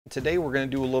Today we're going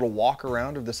to do a little walk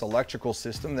around of this electrical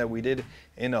system that we did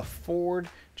in a Ford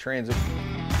Transit.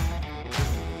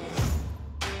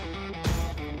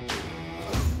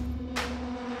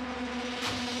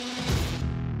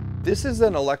 This is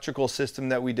an electrical system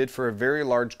that we did for a very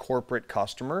large corporate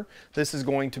customer. This is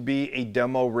going to be a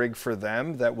demo rig for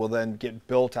them that will then get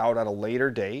built out at a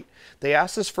later date. They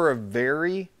asked us for a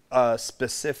very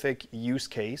specific use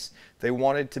case. They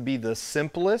wanted to be the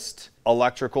simplest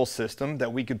electrical system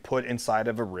that we could put inside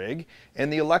of a rig,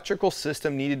 and the electrical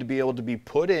system needed to be able to be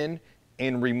put in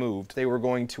and removed. They were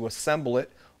going to assemble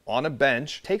it on a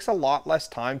bench. It takes a lot less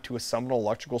time to assemble an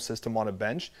electrical system on a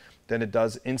bench than it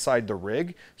does inside the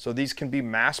rig. So these can be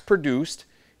mass produced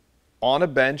on a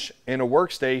bench in a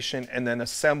workstation and then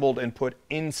assembled and put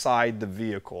inside the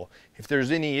vehicle. If there's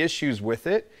any issues with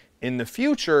it in the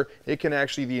future, it can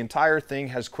actually, the entire thing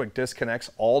has quick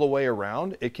disconnects all the way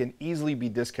around. It can easily be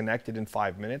disconnected in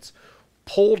 5 minutes,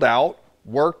 pulled out,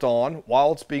 worked on.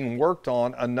 While it's being worked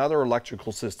on, another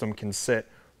electrical system can sit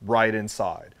right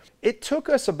inside. It took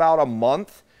us about a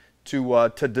month to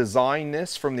design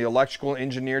this, from the electrical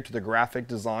engineer to the graphic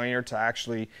designer to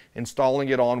actually installing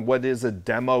it on what is a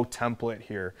demo template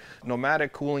here.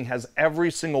 Nomadic Cooling has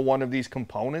every single one of these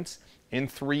components in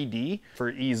 3D for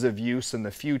ease of use in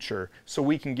the future. So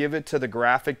we can give it to the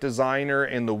graphic designer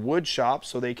in the wood shop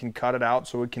so they can cut it out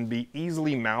so it can be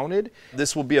easily mounted.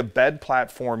 This will be a bed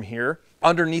platform here.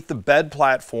 Underneath the bed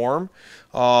platform,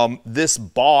 this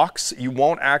box, you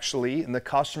won't actually, and the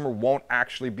customer won't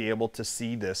actually be able to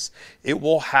see this. It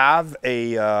will have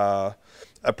a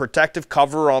protective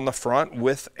cover on the front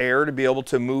with air to be able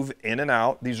to move in and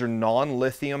out. These are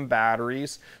non-lithium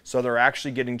batteries, so they're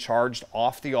actually getting charged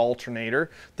off the alternator.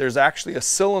 There's actually a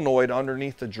solenoid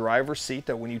underneath the driver's seat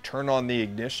that when you turn on the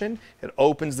ignition, it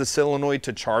opens the solenoid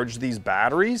to charge these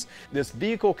batteries. This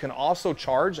vehicle can also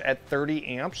charge at 30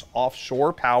 amps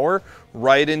offshore power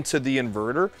right into the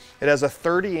inverter. It has a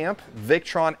 30 amp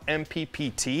Victron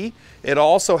MPPT. It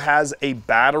also has a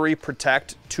battery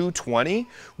protect 220.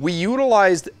 We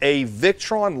utilized a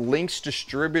Victron Links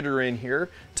distributor in here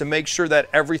to make sure that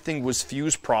everything was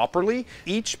fused properly.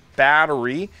 Each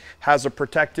battery has a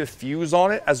protective fuse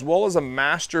on it, as well as a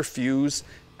master fuse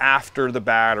after the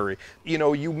battery. You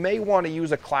know, you may want to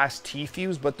use a class T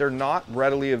fuse, but they're not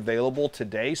readily available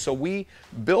today. So we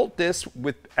built this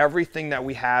with everything that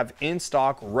we have in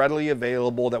stock, readily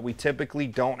available, that we typically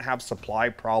don't have supply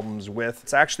problems with.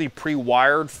 It's actually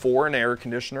pre-wired for an air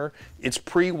conditioner. It's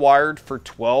pre-wired for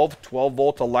 12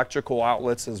 volt electrical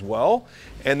outlets as well.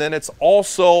 And then it's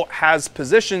also has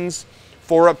positions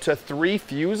for up to 3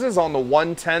 fuses on the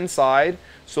 110 side.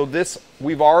 So this,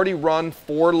 we've already run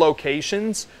 4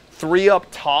 locations, 3 up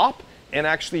top and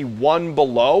actually 1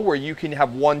 below, where you can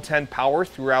have 110 power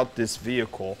throughout this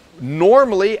vehicle.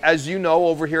 Normally, as you know,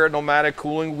 over here at Nomadic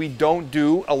Cooling, we don't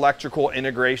do electrical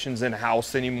integrations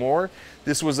in-house anymore.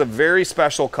 This was a very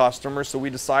special customer, so we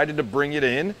decided to bring it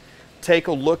in, take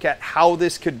a look at how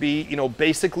this could be, you know,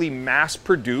 basically mass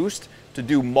produced to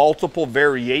do multiple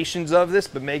variations of this,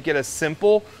 but make it as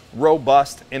simple,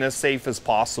 robust, and as safe as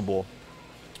possible.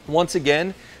 Once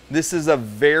again, this is a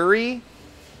very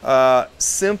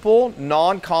simple,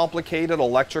 non-complicated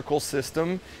electrical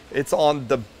system. It's on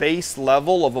the base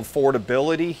level of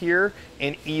affordability here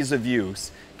and ease of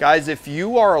use. Guys, if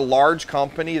you are a large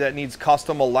company that needs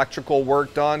custom electrical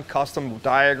work done, custom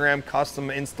diagram, custom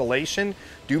installation,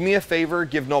 do me a favor,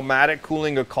 give Nomadic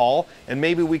Cooling a call, and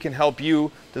maybe we can help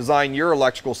you design your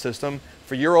electrical system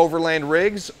for your overland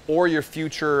rigs or your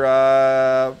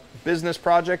future business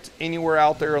project anywhere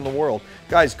out there in the world.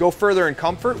 Guys, go further in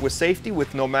comfort with safety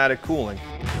with Nomadic Cooling.